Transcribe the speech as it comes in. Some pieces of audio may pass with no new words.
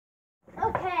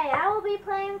be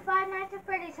playing Five Nights at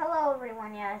Freddy's. Hello,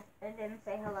 everyone. Yes, I didn't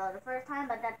say hello the first time,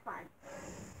 but that's fine.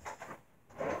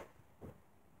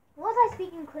 Was I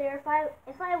speaking clear?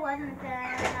 If I wasn't,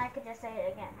 then I could just say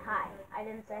it again. Hi. I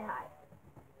didn't say hi.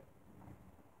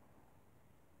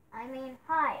 I mean,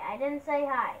 hi. I didn't say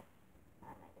hi.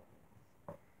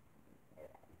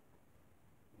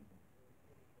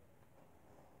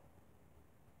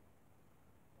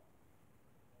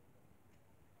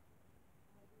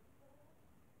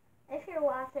 If you're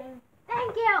watching,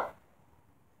 thank you!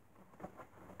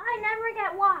 I never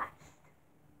get watched.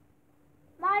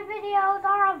 My videos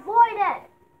are avoided.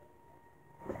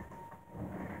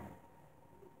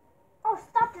 Oh,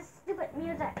 stop this stupid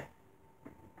music.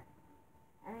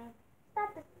 I mean,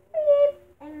 stop this beep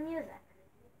and music.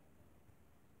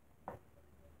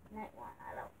 Night one,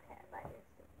 I don't care about your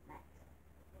stupid nights.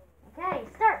 Okay,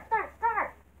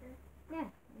 start. Yeah.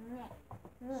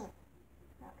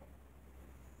 Okay.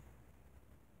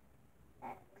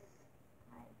 X.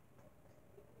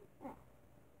 Yeah.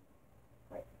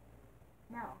 Wait.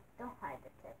 No, don't hide the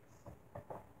tips.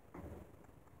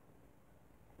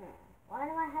 Why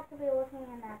do I have to be looking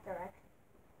in that direction?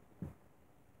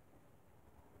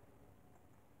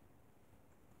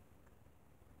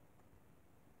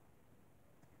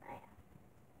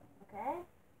 Okay.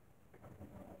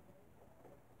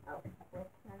 Oh,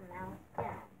 with the mouse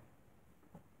down.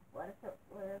 What if the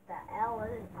L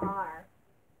and R?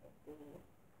 It'd be,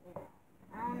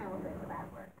 I don't know if it's a bad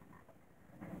word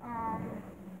or not.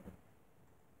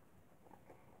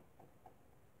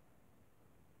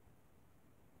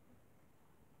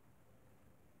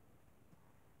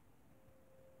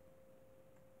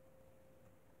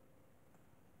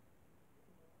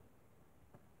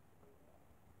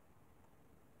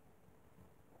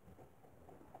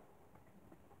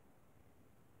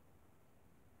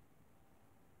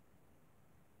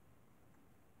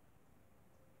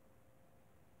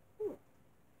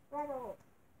 Freddles.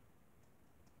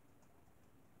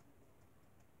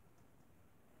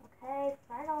 Okay,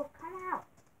 Freddles, come out.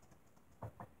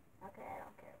 Okay, I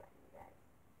don't care about you guys.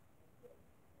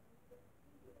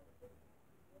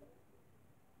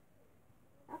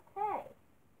 Okay.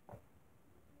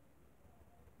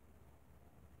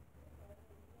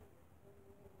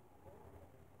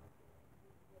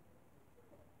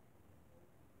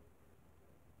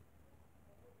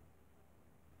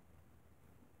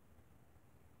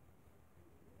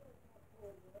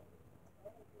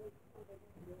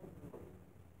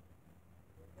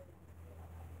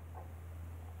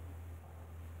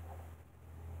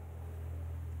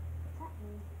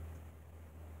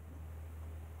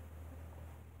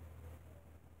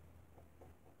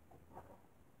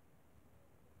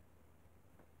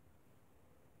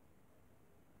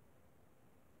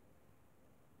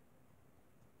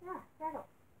 Yeah, Freddle.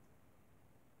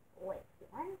 Wait,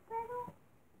 one Freddle?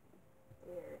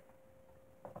 Weird.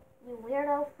 You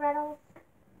weirdo Freddles.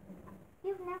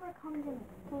 You've never come to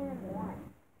Kingdom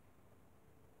 1.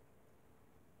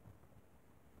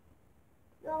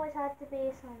 You always have to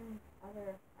be some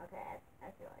other... Okay,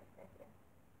 I feel like this here.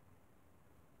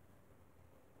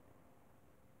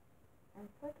 I'm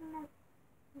flicking the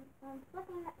beep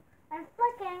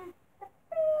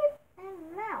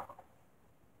and mouse.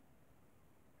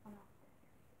 Come on.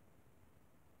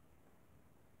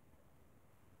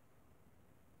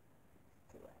 Let's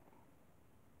do it.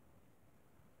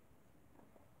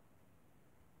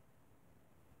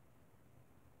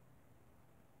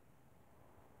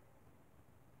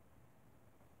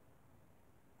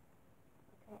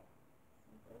 Okay.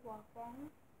 Simply walk in.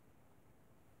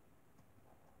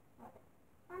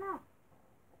 Oh no.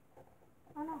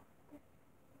 Oh no.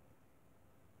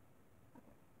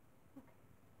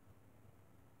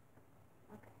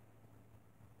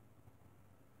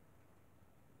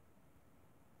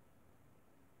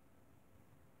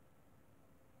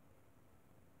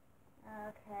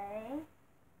 Okay.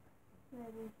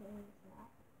 Maybe things not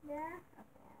there.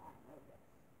 Okay, I want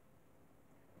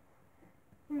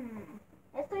to move this.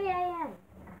 It's 3 a.m.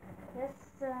 It's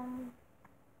 5 a.m.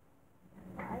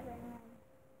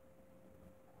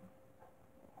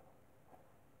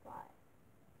 5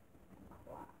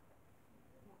 o'clock.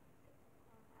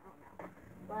 I don't know.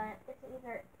 But it's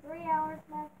either 3 hours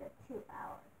left or 2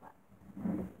 hours left.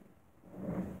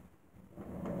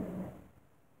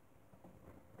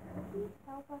 Please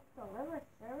help us deliver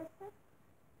services.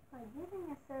 By using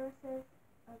the services,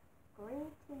 agree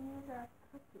to use our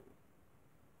cookies.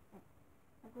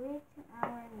 Agree to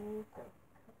our use of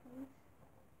cookies.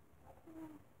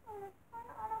 Oh, no.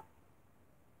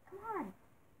 Come on.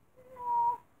 No.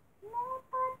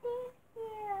 Nobody's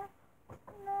here.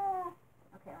 No.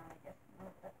 Okay, let me just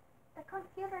move the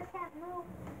computer can't can't move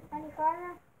any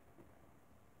farther.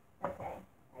 Okay,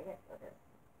 I guess we'll just...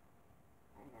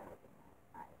 I know we can have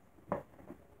eyes.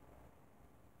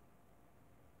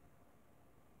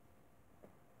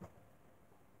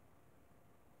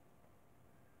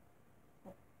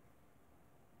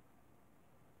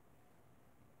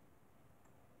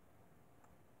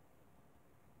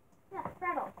 Yeah,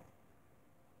 Freddles.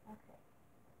 Okay.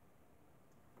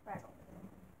 Freddles.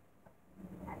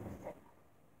 That's a signal.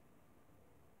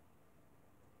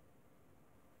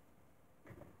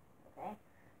 Okay.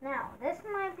 Now, this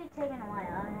might be taking a while.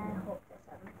 I hope this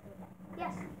doesn't take it.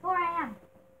 Yes, 4 a.m.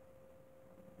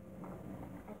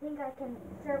 I think I can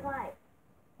survive.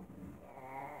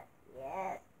 Yes,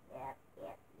 yes, yep,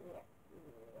 yep, yep,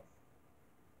 yes.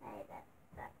 Hey,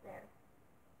 that there.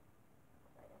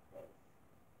 Looks like a face.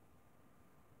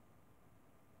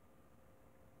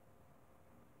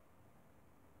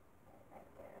 Right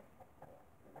there.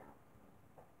 No.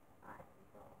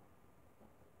 Eyeball.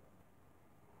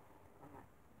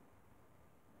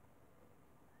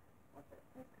 What's it?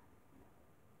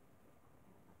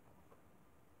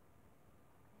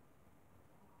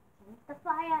 Change the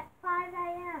fly at 5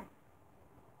 a.m.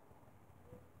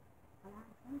 Come on,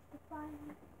 change the fly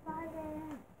at 5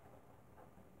 a.m.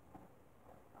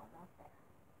 Almost there.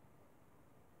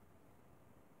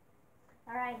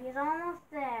 Alright, he's almost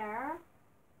there.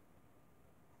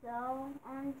 So,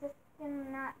 I'm just gonna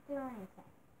not do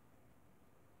anything.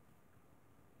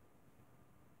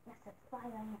 Yes, it's 5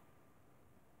 a.m.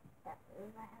 That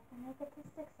means I have to make it to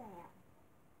 6 a.m.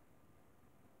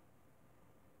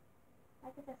 I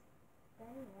could just stay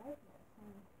right there.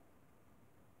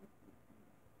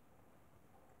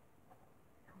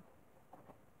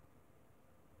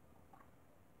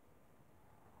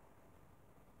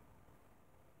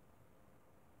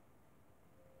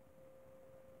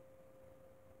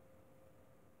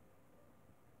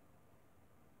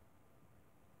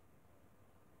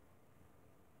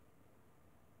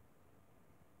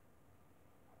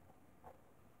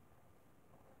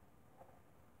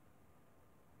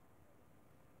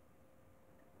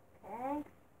 Okay.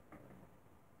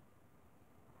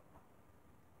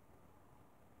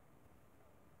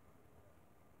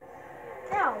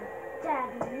 Oh,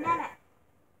 dadnammit.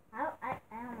 Oh, I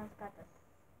almost got this.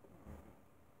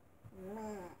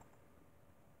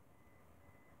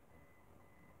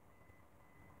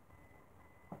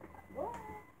 Whoa.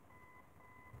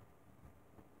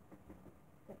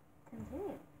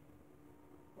 Continue.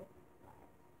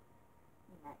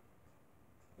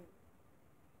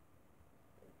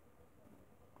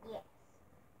 Yes.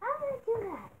 How did I do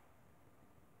that?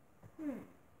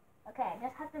 Okay, I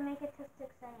just have to make it to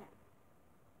 6 a.m.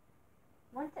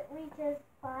 Once it reaches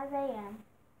 5 a.m.,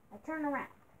 I turn around.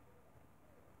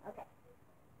 Okay.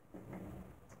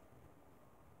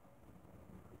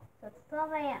 So it's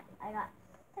 12 a.m. I got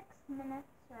 6 minutes,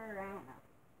 or I don't know.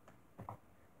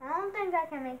 I don't think I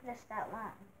can make this that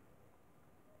long.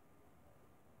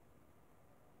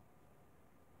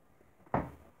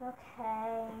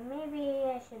 Okay, maybe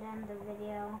I should end the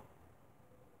video.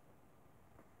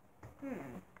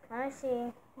 Let me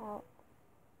see. Oh,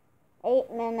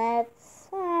 8 minutes.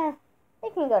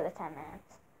 It can go to 10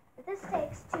 minutes. If this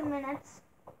takes 2 minutes,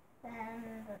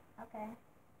 then okay.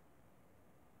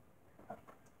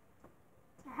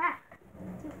 Aha!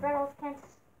 You Freddles can't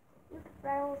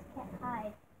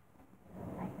hide.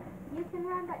 You can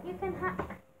run, but you can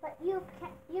hide. But you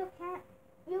can't.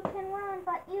 You can run,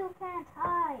 but you can't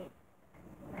hide.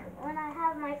 When I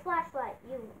have my flashlight,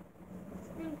 you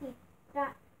stinky,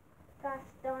 gosh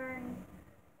darn,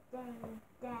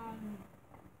 dang,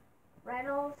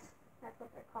 Freddles. That's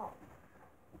what they're called.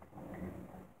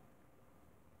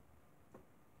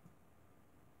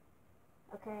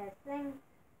 Okay, I think.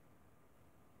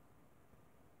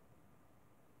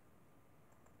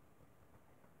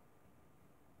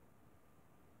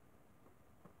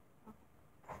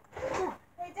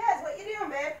 Hey, Des, what you doing,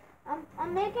 babe?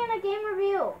 I'm making a game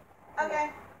review. Okay.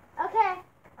 Okay.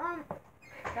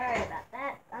 Sorry about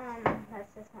that.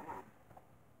 Let's just hold on.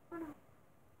 Oh no.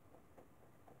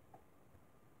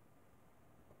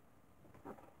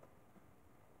 Okay.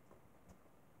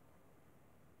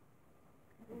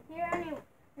 If you hear any,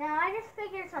 now I just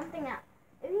figured something out.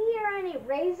 If you hear any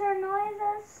razor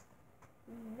noises,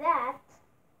 that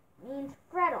means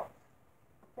Freddles.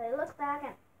 So I look back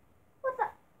and, what's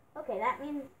up? Okay, that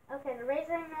means, okay, the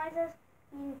razor noises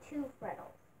mean 2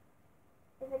 Freddles.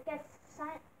 If it gets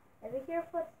silent, if you hear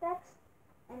footsteps,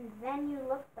 and then you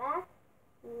look back,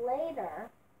 later,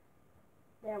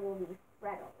 there will be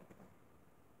Freddles.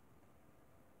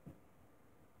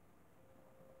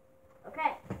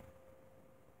 Okay.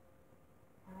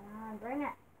 Bring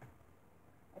it.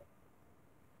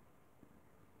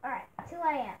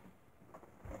 a.m.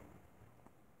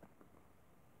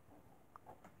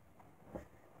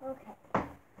 Okay.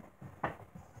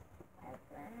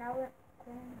 Another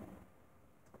thing.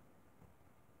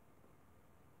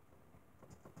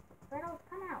 Reynolds,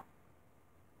 come out.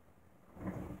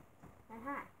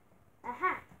 Aha.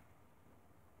 Aha.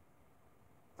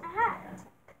 Aha.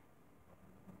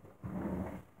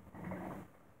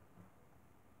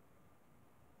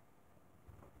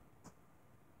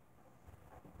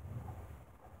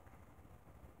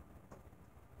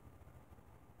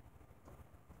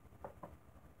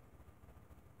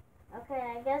 Okay,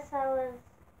 I guess I was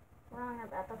wrong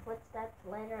about the footsteps.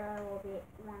 Later I will be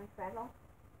one Freddle.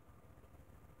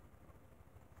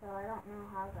 So I don't know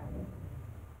how that is.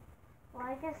 Well,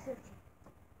 I guess it's...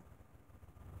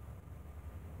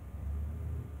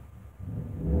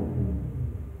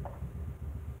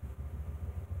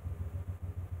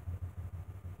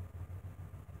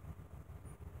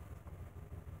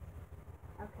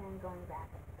 Okay, I'm going back.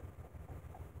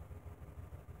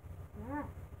 Yeah.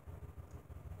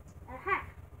 Aha!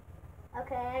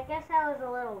 Okay, I guess I was a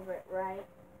little bit right.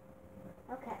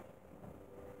 Okay.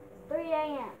 3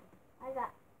 a.m. I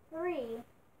got 3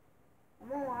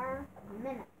 more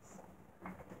minutes.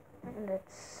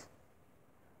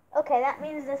 Okay, that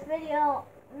means this video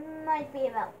might be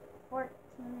about 14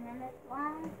 minutes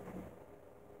long.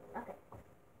 Okay.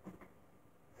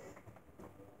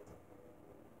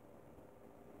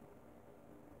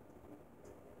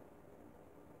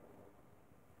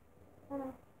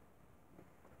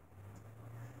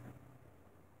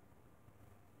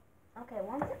 Okay,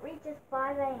 once it reaches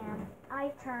 5 a.m.,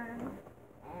 I turn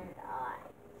and I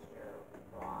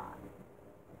survive.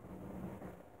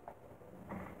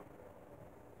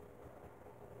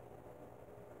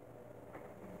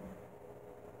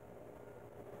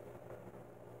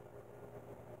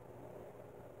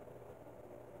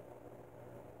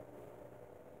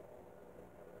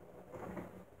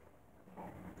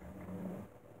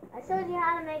 I showed you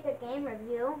how to make a game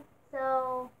review,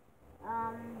 so,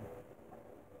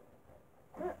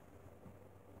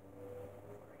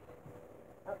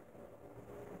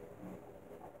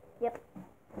 yep.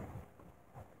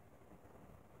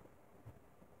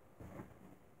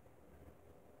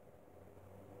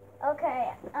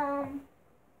 Okay,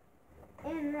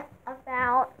 in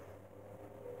about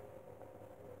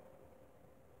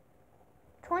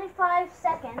 25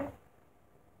 seconds,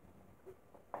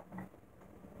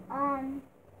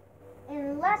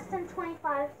 in less than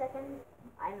 25 seconds,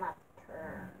 I must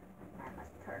turn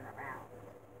around.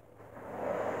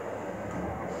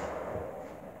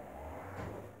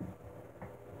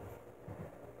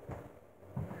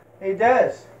 Hey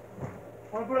Des,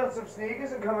 want to put on some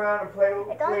sneakers and come around and play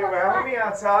around with me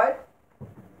outside?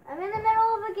 I'm in the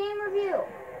middle of a game review.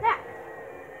 There.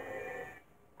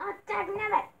 Oh,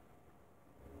 dagnabbit.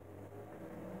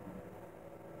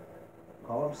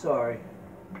 Oh, I'm sorry.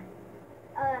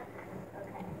 Okay.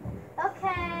 Okay,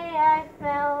 I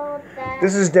felt that...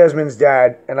 This is Desmond's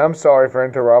dad, and I'm sorry for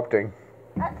interrupting.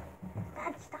 Dad,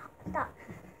 stop.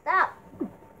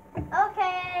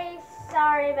 Okay,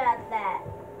 sorry about that.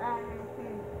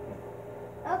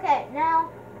 Okay, now,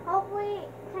 hopefully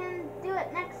can do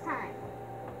it next time.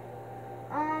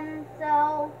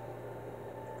 So...